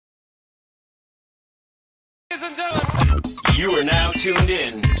Ladies and gentlemen, you are now tuned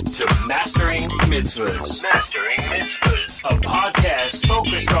in to Mastering Mitzvahs. Mastering Mitzvahs, a podcast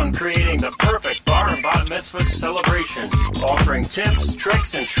focused on creating the perfect bar and bat mitzvah celebration, offering tips,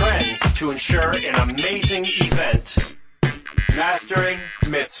 tricks, and trends to ensure an amazing event. Mastering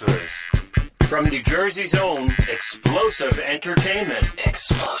Mitzvahs. From New Jersey's own Explosive Entertainment.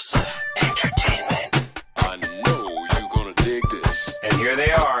 Explosive Entertainment. I know you're gonna dig this. And here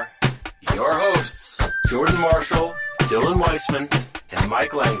they are, your hosts, Jordan Marshall, Dylan Weissman, and Mike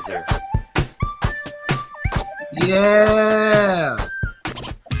Langzer. Yeah!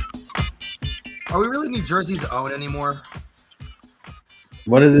 Are we really New Jersey's own anymore?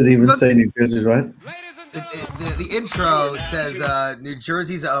 What does it even say, New Jersey's what? The intro says New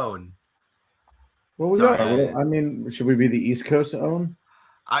Jersey's own. Well, I mean, should we be the East Coast own?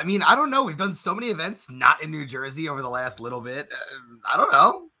 I mean, I don't know. We've done so many events not in New Jersey over the last little bit. I don't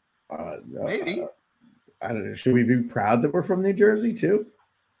know. Maybe. I don't know. Should we be proud that we're from New Jersey too?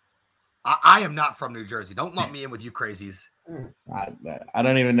 I am not from New Jersey. Don't lump me in with you crazies. I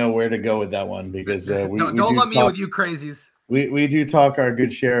don't even know where to go with that one because don't lump me in with you crazies. We do talk our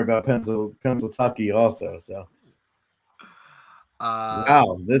good share about Pennsylvania also. So,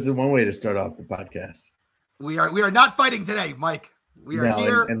 wow, this is one way to start off the podcast. We are not fighting today, Mike. We are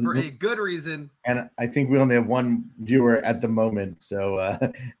here for a good reason. And I think we only have one viewer at the moment, so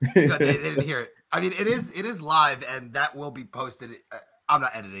they didn't hear it. I mean, it is live, and that will be posted. I'm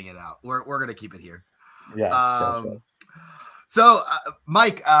not editing it out. We're gonna keep it here. Yes. So,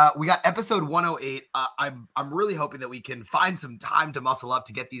 Mike, we got episode 108. I'm really hoping that we can find some time to muscle up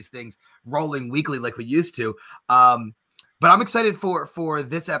to get these things rolling weekly like we used to. But I'm excited for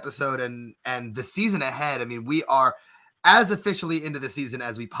this episode and the season ahead. I mean, we are as officially into the season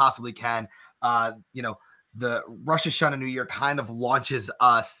as we possibly can. The Rosh Hashanah New Year kind of launches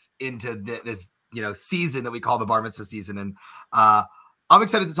us into this season that we call the Bar Mitzvah season. And I'm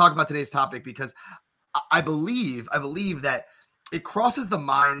excited to talk about today's topic because I believe that it crosses the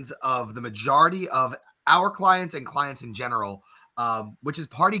minds of the majority of our clients and clients in general, which is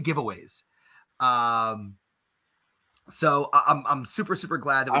party giveaways. So I'm super, super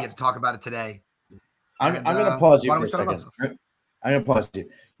glad that we get to talk about it today. I'm going to pause you for a second. I'm going to pause you.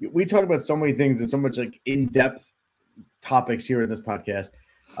 We talk about so many things and so much like in-depth topics here in this podcast.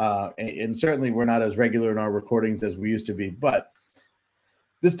 And certainly we're not as regular in our recordings as we used to be, but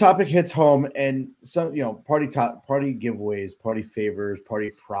this topic hits home and some, party giveaways, party favors,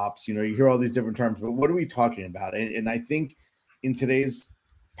 party props, you hear all these different terms, but what are we talking about? And I think in today's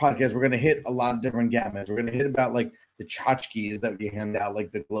podcast, we're going to hit a lot of different gamuts. We're going to hit about like the tchotchkes that we hand out,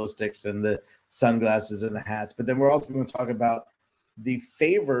 like the glow sticks and the sunglasses and the hats. But then we're also going to talk about the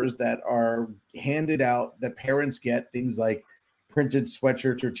favors that are handed out that parents get, things like printed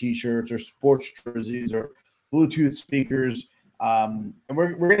sweatshirts or t-shirts or sports jerseys or Bluetooth speakers. And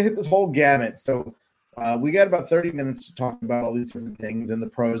we're going to hit this whole gamut. So we got about 30 minutes to talk about all these different things and the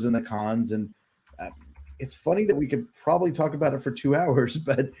pros and the cons. And it's funny that we could probably talk about it for 2 hours,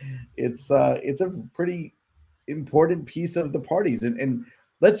 but it's a pretty important piece of the parties. And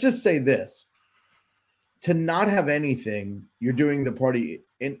let's just say this. To not have anything, you're doing the party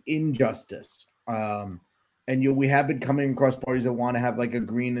an injustice. And we have been coming across parties that want to have like a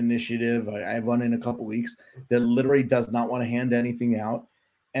green initiative. I have one in a couple weeks that literally does not want to hand anything out.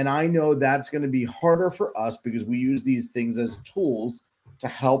 And I know that's going to be harder for us because we use these things as tools to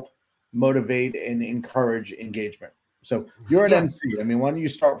help motivate and encourage engagement. So you're an MC. I mean, why don't you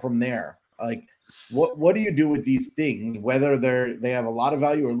start from there? Like, what do you do with these things, whether they have a lot of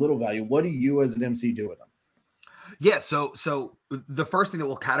value or little value? What do you as an MC do with them? Yeah, so the first thing that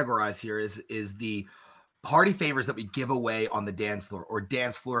we'll categorize here is the party favors that we give away on the dance floor, or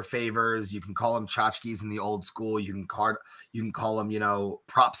dance floor favors. You can call them tchotchkes in the old school. You can call them,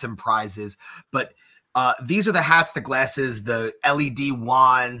 props and prizes. But these are the hats, the glasses, the LED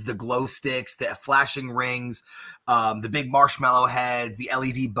wands, the glow sticks, the flashing rings, the big marshmallow heads, the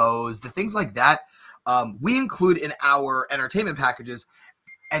LED bows, the things like that. We include in our entertainment packages,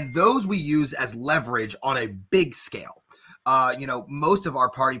 and those we use as leverage on a big scale. Most of our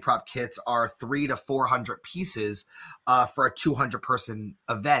party prop kits are 300 to 400 pieces for a 200-person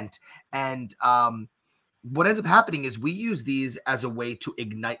event. And what ends up happening is we use these as a way to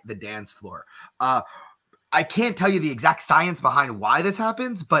ignite the dance floor. I can't tell you the exact science behind why this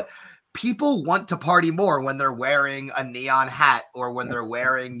happens, but people want to party more when they're wearing a neon hat, or when they're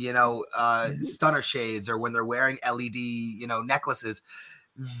wearing, stunner shades, or when they're wearing LED, necklaces.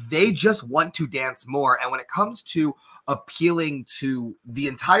 They just want to dance more. And when it comes to appealing to the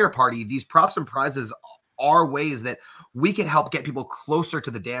entire party, these props and prizes are ways that we can help get people closer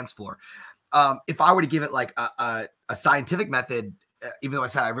to the dance floor. if I were to give it like a scientific method, even though I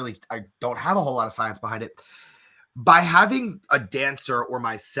said I don't have a whole lot of science behind it, by having a dancer or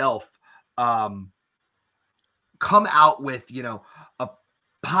myself come out with, a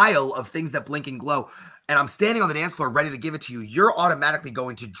pile of things that blink and glow, and I'm standing on the dance floor ready to give it to you, you're automatically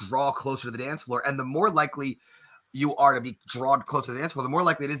going to draw closer to the dance floor. And the more likely you are to be drawn closer to the dance floor, the more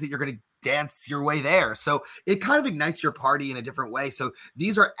likely it is that you're going to dance your way there. So it kind of ignites your party in a different way. So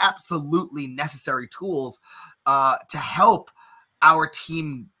these are absolutely necessary tools to help our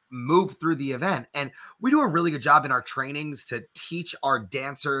team move through the event. And we do a really good job in our trainings to teach our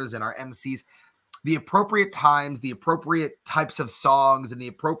dancers and our MCs the appropriate times, the appropriate types of songs, and the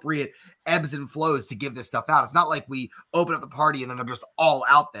appropriate ebbs and flows to give this stuff out. It's not like we open up the party and then they're just all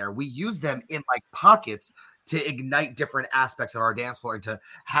out there. We use them in like pockets to ignite different aspects of our dance floor and to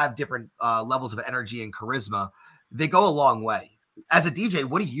have different levels of energy and charisma. They go a long way. As a DJ,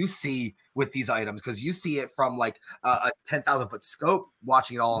 what do you see with these items? Because you see it from like a 10,000 foot scope,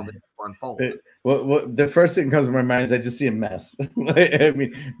 watching it all on the unfold. Well, the first thing that comes to my mind is I just see a mess. I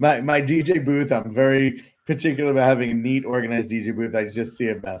mean, my DJ booth, I'm very particular about having a neat, organized DJ booth. I just see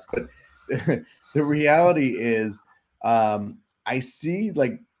a mess. But the reality is, I see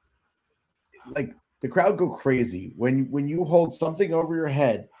like the crowd go crazy when you hold something over your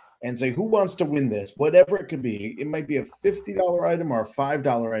head and say, who wants to win this? Whatever it could be. It might be a $50 item or a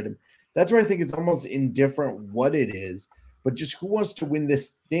 $5 item. That's where I think it's almost indifferent what it is, but just who wants to win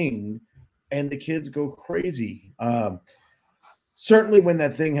this thing, and the kids go crazy. Certainly when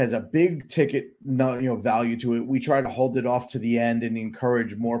that thing has a big ticket value to it, we try to hold it off to the end and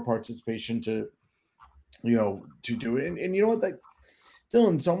encourage more participation to do it. And you know what,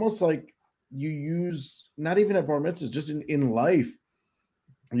 Dylan, it's almost like you use, not even at bar mitzvahs, just in life,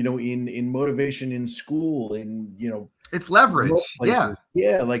 in motivation in school, it's leverage.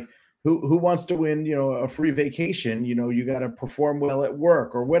 Yeah. Like who wants to win, a free vacation? You got to perform well at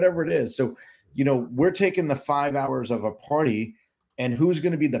work or whatever it is. So, we're taking the 5 hours of a party, and who's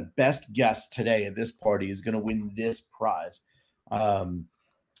going to be the best guest today at this party is going to win this prize. One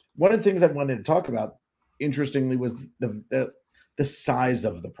of the things I wanted to talk about, interestingly, was the size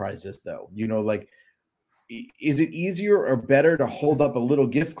of the prizes, though. Is it easier or better to hold up a little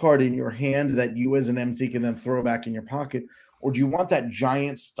gift card in your hand that you as an MC can then throw back in your pocket? Or do you want that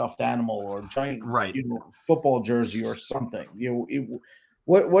giant stuffed animal or giant football jersey or something?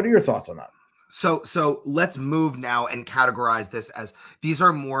 What are your thoughts on that? So let's move now and categorize this as these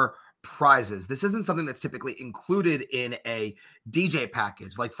are more prizes. This isn't something that's typically included in a DJ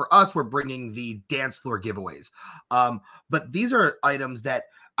package. Like for us, we're bringing the dance floor giveaways. But these are items that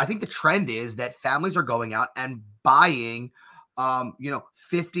I think the trend is that families are going out and buying, $50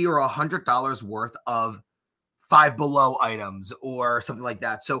 or $100 worth of Five Below items or something like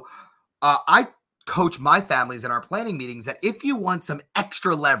that. So I coach my families in our planning meetings that if you want some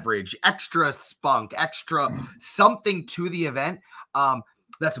extra leverage, extra spunk, extra something to the event,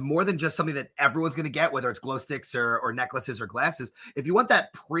 that's more than just something that everyone's going to get, whether it's glow sticks or necklaces or glasses. If you want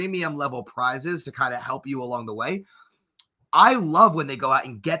that premium level prizes to kind of help you along the way, I love when they go out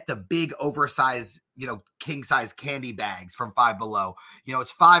and get the big oversized, king size candy bags from Five Below.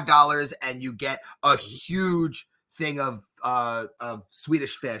 It's $5 and you get a huge thing of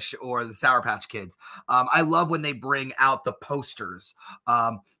Swedish Fish or the Sour Patch Kids. I love when they bring out the posters.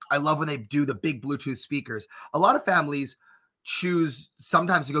 I love when they do the big Bluetooth speakers. A lot of families choose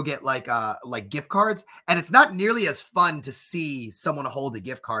sometimes to go get like gift cards, and it's not nearly as fun to see someone hold a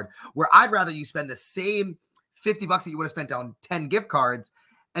gift card, where I'd rather you spend the same $50 that you would have spent on 10 gift cards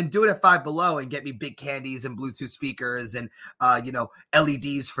and do it at Five Below and get me big candies and Bluetooth speakers and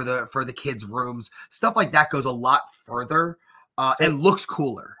LEDs for the kids' rooms. Stuff like that goes a lot further and looks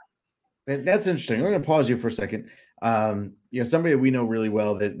cooler. That's interesting. I'm going to pause you for a second. Somebody we know really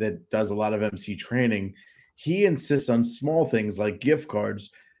well that does a lot of MC training, he insists on small things like gift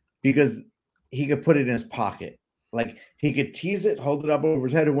cards because he could put it in his pocket. Like he could tease it, hold it up over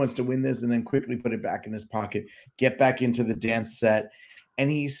his head, who wants to win this, and then quickly put it back in his pocket, get back into the dance set. And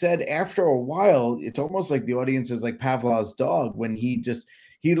he said after a while, it's almost like the audience is like Pavlov's dog when he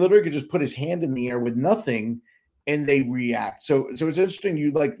literally could just put his hand in the air with nothing and they react. So it's interesting.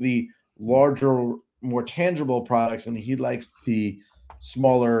 You like the larger, more tangible products, and he likes the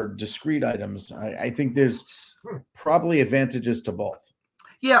smaller, discrete items. I think there's probably advantages to both.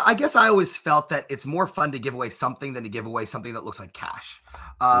 Yeah, I guess I always felt that it's more fun to give away something than to give away something that looks like cash.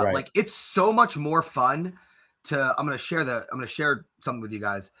 Right. Like it's so much more fun I'm going to share something with you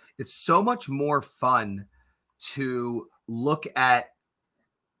guys. It's so much more fun to look at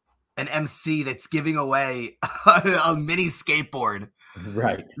an MC that's giving away a mini skateboard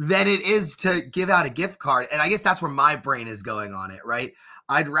right, than it is to give out a gift card. And I guess that's where my brain is going on it, right?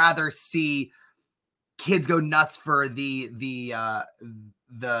 I'd rather see kids go nuts for the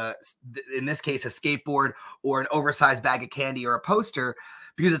in this case a skateboard or an oversized bag of candy or a poster,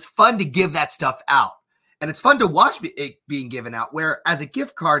 because it's fun to give that stuff out and it's fun to watch it being given out. Where as a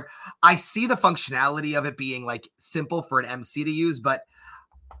gift card, I see the functionality of it being like simple for an MC to use, but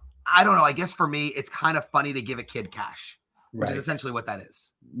I don't know. I guess for me, it's kind of funny to give a kid cash, which is essentially what that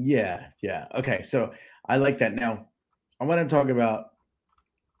is. Yeah. Okay, so I like that. Now, I want to talk about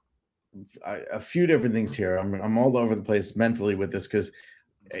a few different things here. I'm all over the place mentally with this because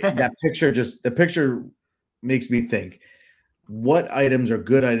the picture makes me think. What items are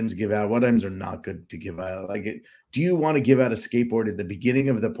good items to give out? What items are not good to give out? Do you want to give out a skateboard at the beginning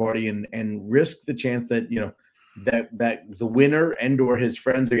of the party and risk the chance that that the winner and or his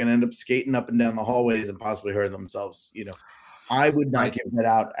friends are going to end up skating up and down the hallways and possibly hurt themselves? I would not give that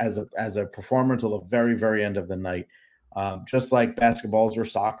out as a performer until the very, very end of the night. Just like basketballs or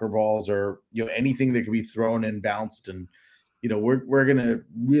soccer balls or anything that can be thrown and bounced, and we're going to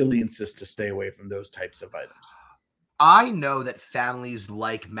really insist to stay away from those types of items. I know that families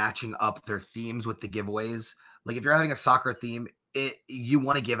like matching up their themes with the giveaways. Like if you're having a soccer theme, you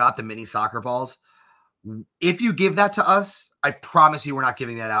want to give out the mini soccer balls. If you give that to us, I promise you we're not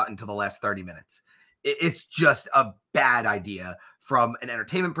giving that out until the last 30 minutes. It's just a bad idea from an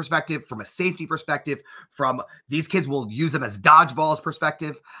entertainment perspective, from a safety perspective, from these kids will use them as dodgeballs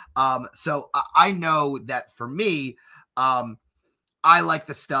perspective. So I know that for me, I like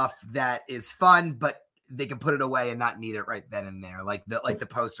the stuff that is fun, but they can put it away and not need it right then and there. Like the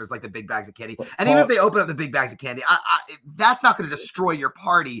posters, like the big bags of candy. And even if they open up the big bags of candy, that's not going to destroy your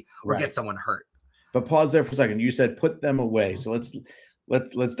party or get someone hurt. But pause there for a second. You said put them away. So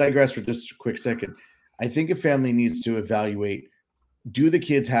let's digress for just a quick second. I think a family needs to evaluate, do the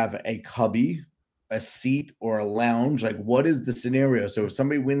kids have a cubby, a seat, or a lounge? Like, what is the scenario? So if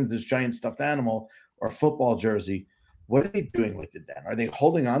somebody wins this giant stuffed animal or football jersey, what are they doing with it then? Are they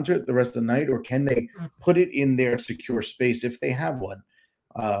holding on to it the rest of the night, or can they put it in their secure space if they have one?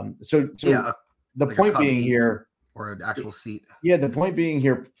 The like point being here, or an actual seat. Yeah, the point being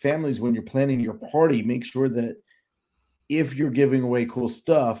here, families, when you're planning your party, make sure that if you're giving away cool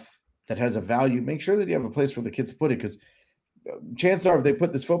stuff that has a value, make sure that you have a place for the kids to put it, because chances are if they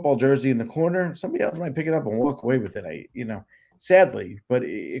put this football jersey in the corner, somebody else might pick it up and walk away with it. Sadly, but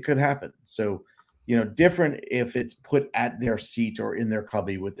it could happen. So, different if it's put at their seat or in their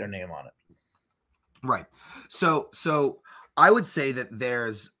cubby with their name on it. Right. So I would say that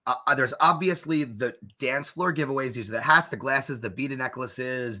there's obviously the dance floor giveaways. These are the hats, the glasses, the beaded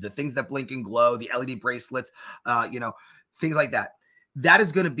necklaces, the things that blink and glow, the LED bracelets, things like that. That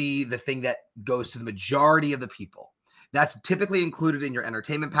is going to be the thing that goes to the majority of the people. That's typically included in your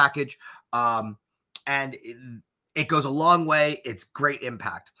entertainment package. And it goes a long way. It's great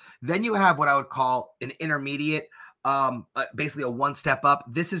impact. Then you have what I would call an intermediate, basically a one step up.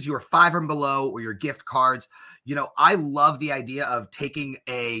 This is your 5 and below or your gift cards. I love the idea of taking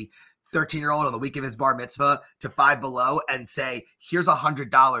a 13-year-old on the week of his bar mitzvah to 5 below and say, here's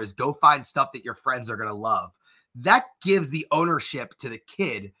 $100. Go find stuff that your friends are going to love. That gives the ownership to the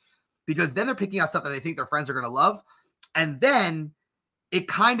kid, because then they're picking out stuff that they think their friends are going to love. And then it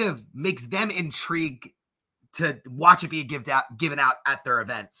kind of makes them intrigued to watch it be given out at their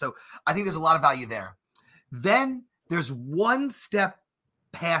event. So I think there's a lot of value there. Then there's one step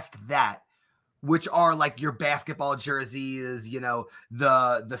past that, which are like your basketball jerseys,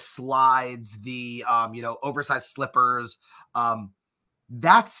 the slides, the oversized slippers.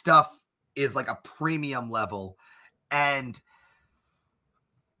 That stuff is like a premium level. And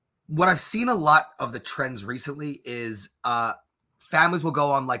what I've seen a lot of the trends recently is families will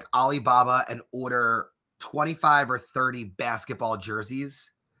go on like Alibaba and order 25 or 30 basketball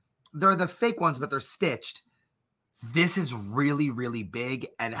jerseys. They're the fake ones, but they're stitched. This is really, really big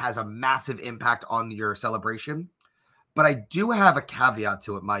and has a massive impact on your celebration. But I do have a caveat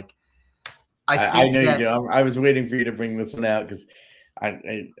to it, Mike. I know you do. I was waiting for you to bring this one out because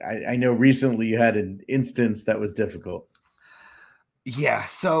I know recently you had an instance that was difficult. Yeah.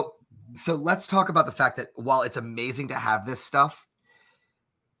 So let's talk about the fact that while it's amazing to have this stuff,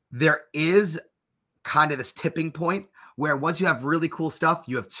 there is kind of this tipping point where once you have really cool stuff,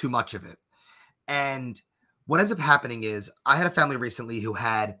 you have too much of it. And what ends up happening is I had a family recently who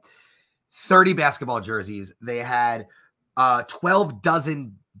had 30 basketball jerseys. They had 12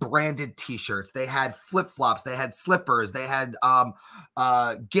 dozen branded t-shirts. They had flip-flops. They had slippers. They had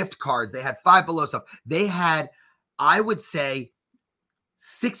gift cards. They had 5 below stuff. They had, I would say,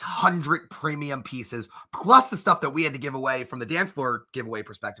 600 premium pieces, plus the stuff that we had to give away from the dance floor giveaway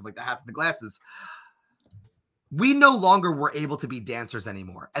perspective, like the hats and the glasses. We no longer were able to be dancers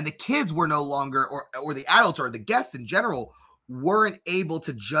anymore. And the kids were no longer, or the adults or the guests in general, weren't able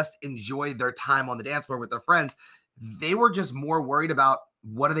to just enjoy their time on the dance floor with their friends. They were just more worried about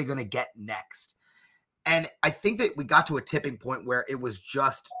what are they going to get next. And I think that we got to a tipping point where it was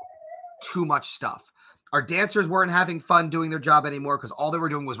just too much stuff. Our dancers weren't having fun doing their job anymore because all they were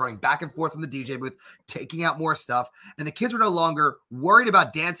doing was running back and forth from the DJ booth, taking out more stuff. And the kids were no longer worried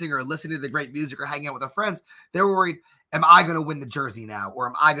about dancing or listening to the great music or hanging out with their friends. They were worried, am I going to win the jersey now? Or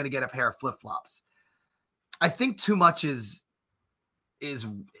am I going to get a pair of flip-flops? I think too much is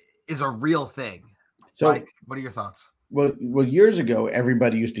a real thing. So Mike, what are your thoughts? Well, years ago,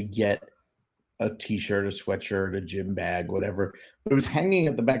 everybody used to get a t-shirt, a sweatshirt, a gym bag, whatever. But it was hanging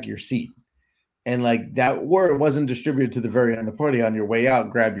at the back of your seat. And like that, or it wasn't distributed to the very end of the party. On your way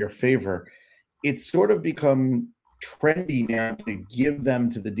out, grab your favor. It's sort of become trendy now to give them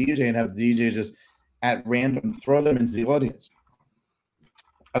to the DJ and have the DJ just at random throw them into the audience.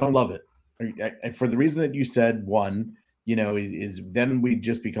 I don't love it. For the reason that you said, one, is then we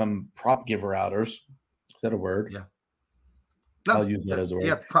just become prop giver outers. Is that a word? Yeah. No, I'll use that as a word.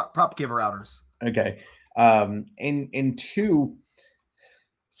 Yeah, prop giver outers. Okay. And two,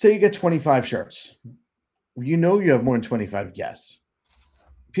 say you get 25 shirts. You have more than 25 guests.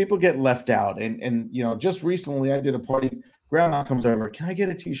 People get left out. And just recently I did a party. Grandma comes over. Can I get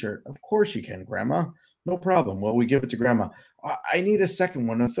a t-shirt? Of course you can, Grandma. No problem. Well, we give it to Grandma. I need a second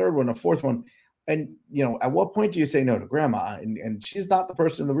one, a third one, a fourth one. And, at what point do you say no to Grandma? And she's not the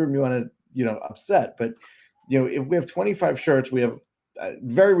person in the room you want to, upset. But, if we have 25 shirts, we have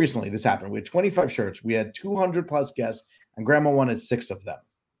very recently this happened. We had 25 shirts. We had 200 plus guests and Grandma wanted 6 of them.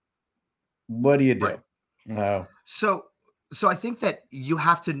 What do you do? Right. So I think that you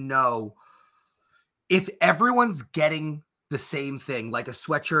have to know if everyone's getting the same thing, like a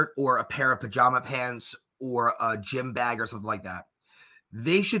sweatshirt or a pair of pajama pants or a gym bag or something like that,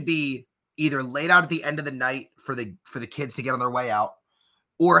 they should be either laid out at the end of the night for the kids to get on their way out,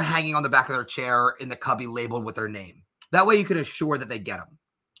 or hanging on the back of their chair in the cubby labeled with their name. That way you can assure that they get them.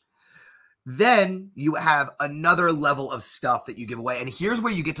 Then you have another level of stuff that you give away. And here's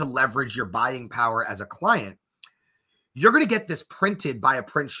where you get to leverage your buying power as a client. You're going to get this printed by a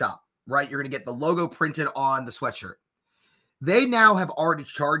print shop, right? You're going to get the logo printed on the sweatshirt. They now have already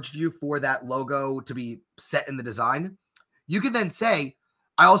charged you for that logo to be set in the design. You can then say,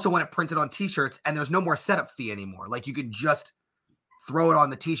 I also want it printed on t-shirts, and there's no more setup fee anymore. Like you can just throw it on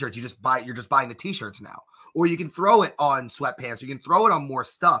the t-shirts. You're just buying the t-shirts now. Or you can throw it on sweatpants. You can throw it on more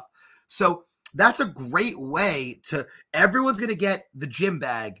stuff. So that's a great way to, everyone's going to get the gym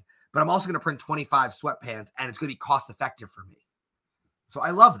bag, but I'm also going to print 25 sweatpants and it's going to be cost effective for me. So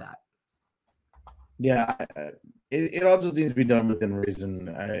I love that. Yeah. It all just needs to be done within reason.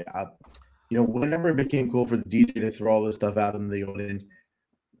 Whenever it became cool for the DJ to throw all this stuff out in the audience,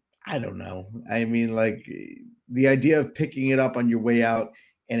 I don't know. I mean, like the idea of picking it up on your way out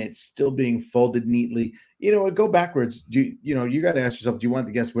and it's still being folded neatly, go backwards. You got to ask yourself, do you want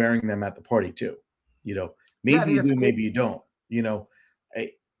the guests wearing them at the party too? Maybe you do, cool. Maybe you don't.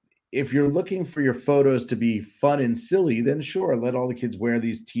 If you're looking for your photos to be fun and silly, then sure, let all the kids wear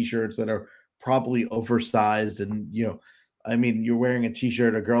these t-shirts that are probably oversized. And, you're wearing a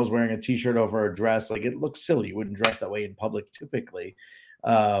t-shirt, a girl's wearing a t-shirt over a dress. Like it looks silly. You wouldn't dress that way in public typically.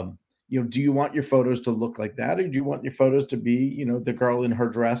 Do you want your photos to look like that? Or do you want your photos to be, the girl in her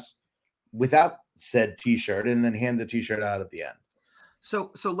dress without said t-shirt and then hand the t-shirt out at the end?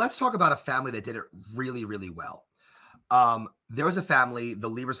 So let's talk about a family that did it really, really well. There was a family, the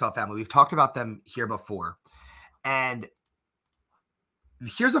Liebersfeld family. We've talked about them here before. And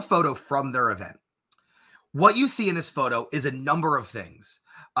here's a photo from their event. What you see in this photo is a number of things.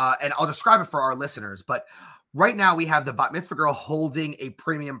 And I'll describe it for our listeners, but right now we have the bat mitzvah girl holding a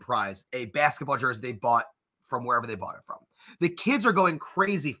premium prize, a basketball jersey they bought from wherever they bought it from. The kids are going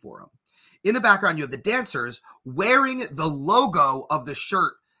crazy for them. In the background, you have the dancers wearing the logo of the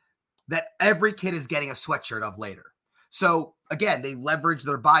shirt that every kid is getting a sweatshirt of later. So again, they leverage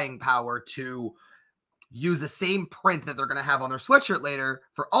their buying power to use the same print that they're going to have on their sweatshirt later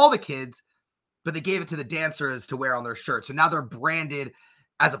for all the kids, but they gave it to the dancers to wear on their shirt. So now they're branded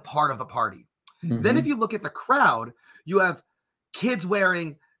as a part of the party. Mm-hmm. Then if you look at the crowd, you have kids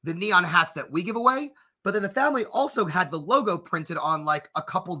wearing the neon hats that we give away, but then the family also had the logo printed on like a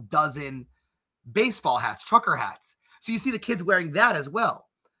couple dozen baseball hats, trucker hats. So you see the kids wearing that as well.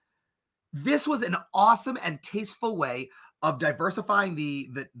 This was an awesome and tasteful way of diversifying the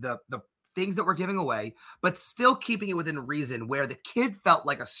things that we're giving away, but still keeping it within reason where the kid felt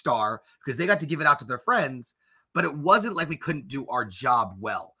like a star because they got to give it out to their friends, but it wasn't like we couldn't do our job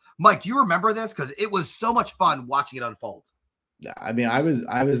well. Mike, do you remember this? Because it was so much fun watching it unfold. I mean, I was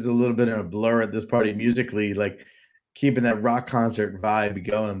a little bit in a blur at this party musically, like keeping that rock concert vibe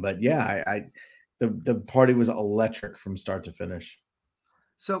going. But yeah, the party was electric from start to finish.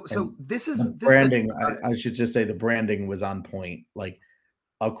 So this is branding. I should just say the branding was on point, like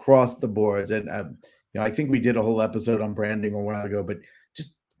across the boards. And I think we did a whole episode on branding a while ago, but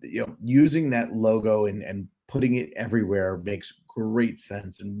just using that logo and putting it everywhere makes great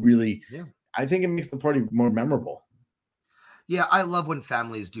sense and really, I think it makes the party more memorable. Yeah, I love when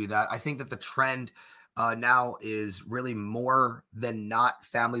families do that. I think that the trend now is really more than not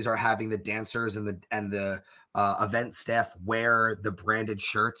families are having the dancers and the event staff wear the branded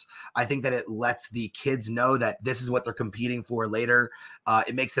shirts. I think that it lets the kids know that this is what they're competing for later.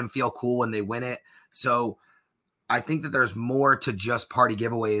 It makes them feel cool when they win it. So I think that there's more to just party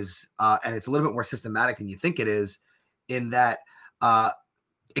giveaways, and it's a little bit more systematic than you think it is, in that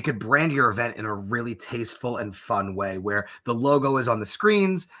it could brand your event in a really tasteful and fun way where the logo is on the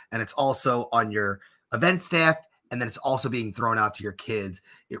screens and it's also on your event staff, and then it's also being thrown out to your kids.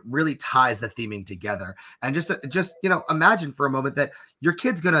 It really ties the theming together. And just imagine for a moment that your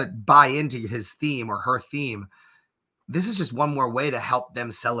kid's going to buy into his theme or her theme. This is just one more way to help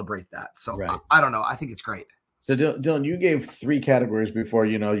them celebrate that. So right. I don't know. I think it's great. So Dylan, you gave 3 categories before.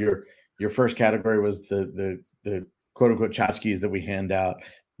 Your first category was the quote unquote tchotchkes that we hand out,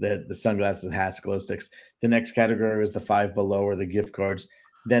 the sunglasses, hats, glow sticks. The next category was the 5 below or the gift cards.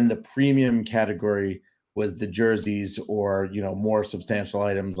 Then the premium category was the jerseys or more substantial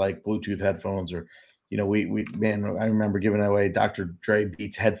items like Bluetooth headphones or I remember giving away Dr. Dre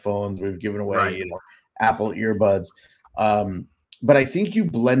Beats headphones. We've given away right. Apple earbuds. But I think you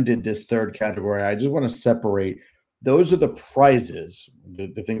blended this third category. I just want to separate. Those are the prizes.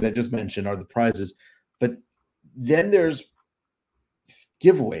 The things I just mentioned are the prizes. But then there's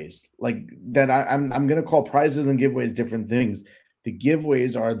giveaways like that. I'm going to call prizes and giveaways different things. The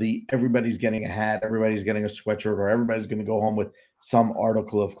giveaways are everybody's getting a hat, everybody's getting a sweatshirt, or everybody's going to go home with some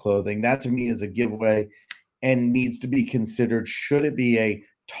article of clothing. That to me is a giveaway and needs to be considered. Should it be a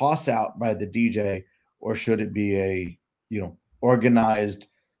toss out by the DJ or should it be a, organized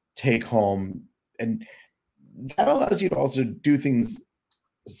take home? And that allows you to also do things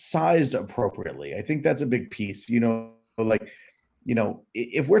sized appropriately. I think that's a big piece, if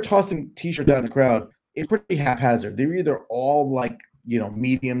we're tossing t-shirts down the crowd, it's pretty haphazard. They're either all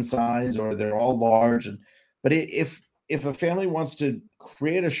medium size or they're all large. But if a family wants to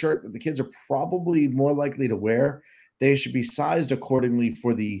create a shirt that the kids are probably more likely to wear, they should be sized accordingly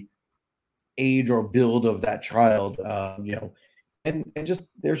for the age or build of that child. And just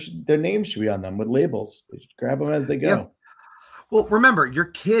their names should be on them with labels. They should grab them as they go. Yeah. Well, remember, your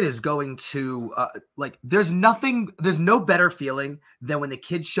kid is going to there's no better feeling than when the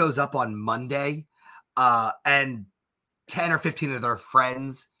kid shows up on Monday and 10 or 15 of their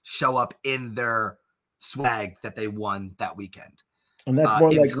friends show up in their swag that they won that weekend. And that's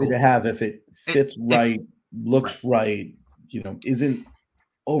more likely to have if it fits looks right, isn't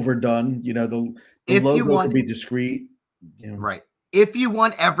overdone. The logo can be discreet. Right. If you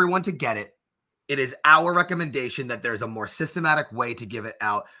want everyone to get it, it is our recommendation that there's a more systematic way to give it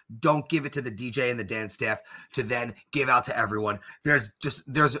out. Don't give it to the DJ and the dance staff to then give out to everyone. There's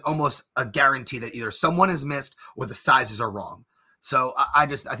almost a guarantee that either someone is missed or the sizes are wrong. So I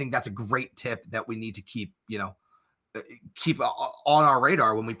think that's a great tip that we need to keep on our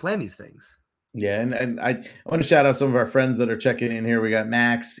radar when we plan these things. Yeah. And I want to shout out some of our friends that are checking in here. We got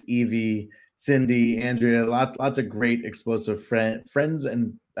Max, Evie, Cindy, Andrea, lots of great explosive friends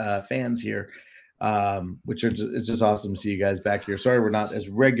and fans here. Which it's just awesome to see you guys back here. Sorry, we're not as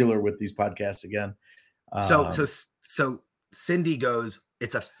regular with these podcasts again. So Cindy goes,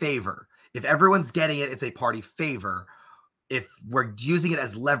 it's a favor. If everyone's getting it, it's a party favor. If we're using it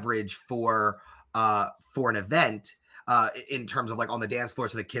as leverage for an event, in terms of on the dance floor,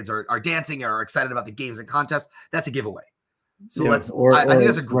 so the kids are dancing or are excited about the games and contests, that's a giveaway. So I think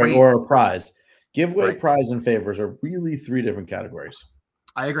that's a great or a prize. Giveaway, prize, and favors are really 3 different categories.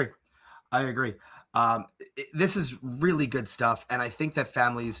 I agree. This is really good stuff. And I think that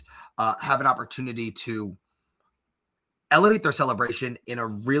families have an opportunity to elevate their celebration in a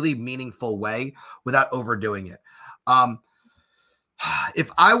really meaningful way without overdoing it.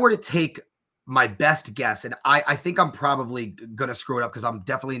 If I were to take my best guess, and I think I'm probably going to screw it up because I'm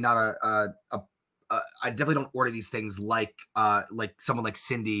definitely not I definitely don't order these things like someone like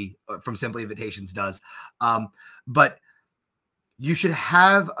Cindy from Simply Invitations does. But you should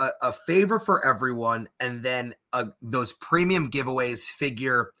have a favor for everyone, and then those premium giveaways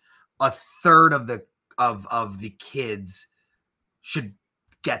figure a third of the kids should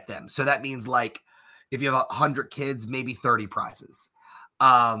get them. So that means like if you have 100 kids, maybe 30 prizes.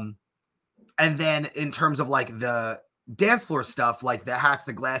 And then in terms of like the dance floor stuff, like the hats,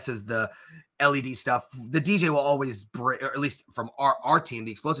 the glasses, the LED stuff, the DJ will always bring, or at least from our team,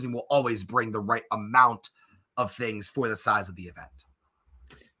 the explosive team will always bring the right amount of things for the size of the event.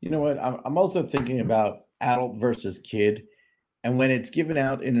 You know what? I'm also thinking about adult versus kid. And when it's given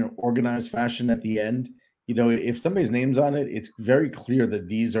out in an organized fashion at the end, you know, if somebody's name's on it, it's very clear that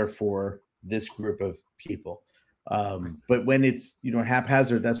these are for this group of people. But when it's, you know,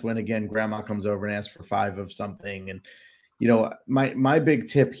 haphazard, that's when, again, grandma comes over and asks for 5 of something. And, you know, my big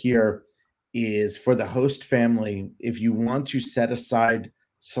tip here is for the host family, if you want to set aside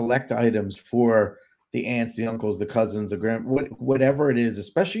select items for the aunts, the uncles, the cousins, the whatever it is,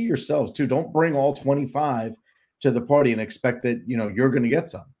 especially yourselves too, don't bring all 25 to the party and expect that, you know, you're going to get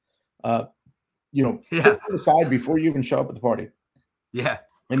some. You know, set it aside before you even show up at the party. Yeah.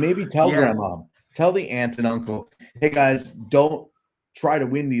 And maybe tell grandma, tell the aunt and uncle, hey guys, don't try to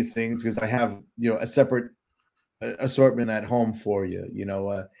win these things because I have, you know, a separate assortment at home for you. You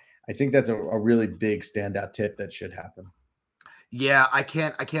know, I think that's a really big standout tip that should happen. Yeah, I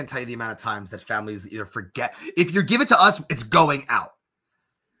can't tell you the amount of times that families either forget. If you give it to us, it's going out.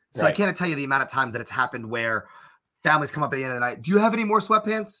 So right. I can't tell you the amount of times that it's happened where families come up at the end of the night. Do you have any more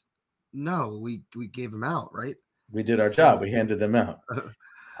sweatpants? No, we gave them out, right? We did our job. We handed them out.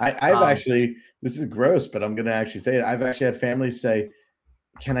 I've actually, this is gross, but I'm going to actually say it. I've actually had families say,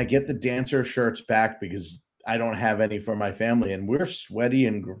 can I get the dancer shirts back because I don't have any for my family? And we're sweaty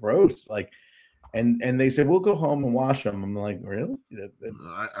and gross. Like, and they said, we'll go home and wash them. I'm like, really? That's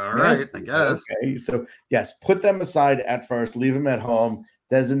all right, I guess. Okay. So yes, put them aside at first, leave them at home,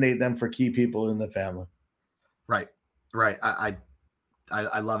 designate them for key people in the family. Right.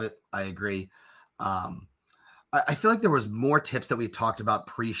 I love it. I agree. I feel like there was more tips that we talked about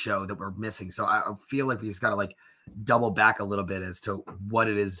pre-show that we're missing. So I feel like we just got to like double back a little bit as to what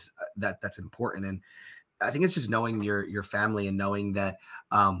it is that's important. And I think it's just knowing your family and knowing that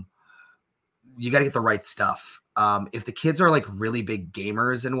you got to get the right stuff. If the kids are like really big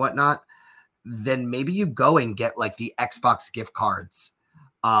gamers and whatnot, then maybe you go and get like the Xbox gift cards.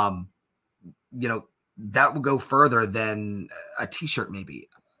 You know, that will go further than a t-shirt maybe.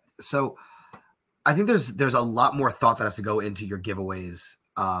 So I think there's a lot more thought that has to go into your giveaways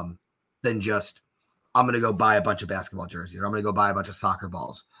than just, I'm going to go buy a bunch of basketball jerseys or I'm going to go buy a bunch of soccer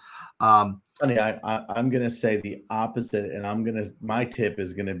balls. Funny, I'm going to say the opposite. And my tip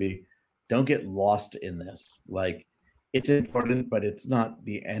is going to be, don't get lost in this. Like, it's important, but it's not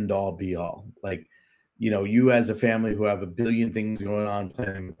the end all be all. Like, you know, you as a family who have a billion things going on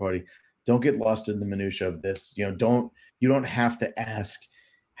planning the party, don't get lost in the minutia of this. You know, you don't have to ask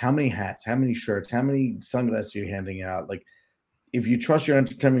how many hats, how many shirts, how many sunglasses you're handing out. Like, if you trust your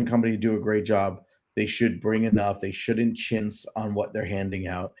entertainment company to do a great job, they should bring enough. They shouldn't chintz on what they're handing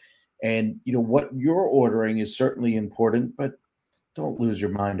out. And, you know, what you're ordering is certainly important, but don't lose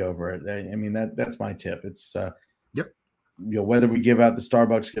your mind over it. I mean, that's my tip. It's, yep. You know, whether we give out the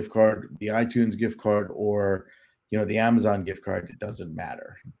Starbucks gift card, the iTunes gift card, or, you know, the Amazon gift card, it doesn't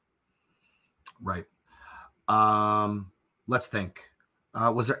matter. Right. Let's think.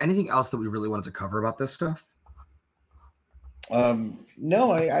 Was there anything else that we really wanted to cover about this stuff?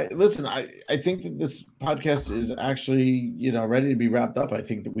 No, I listen, I think that this podcast is actually, you know, ready to be wrapped up. I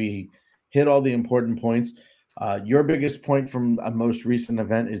think that we hit all the important points. Your biggest point from a most recent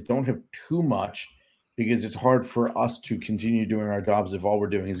event is don't have too much, because it's hard for us to continue doing our jobs if all we're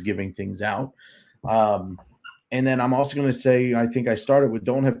doing is giving things out. And then I'm also going to say, I think I started with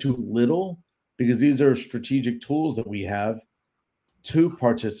don't have too little, because these are strategic tools that we have to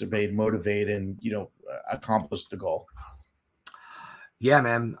participate, motivate, and, you know, accomplish the goal. Yeah,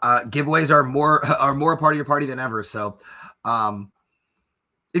 man. Giveaways are more a part of your party than ever. So,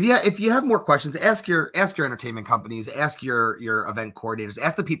 if you have more questions, ask your entertainment companies, ask your event coordinators,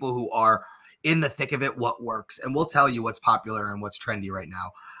 ask the people who are in the thick of it what works, and we'll tell you what's popular and what's trendy right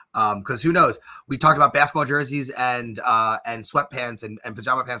now. Because who knows? We talked about basketball jerseys and sweatpants and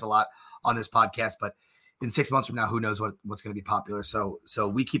pajama pants a lot on this podcast, but in 6 months from now, who knows what's going to be popular? So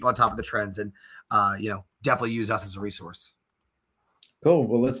we keep on top of the trends, and you know, definitely use us as a resource. Cool.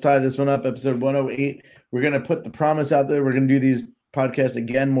 Well, let's tie this one up. Episode 108. We're going to put the promise out there. We're going to do these podcasts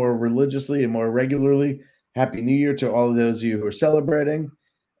again more religiously and more regularly. Happy New Year to all of those of you who are celebrating.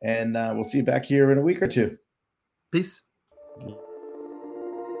 And we'll see you back here in a week or two. Peace.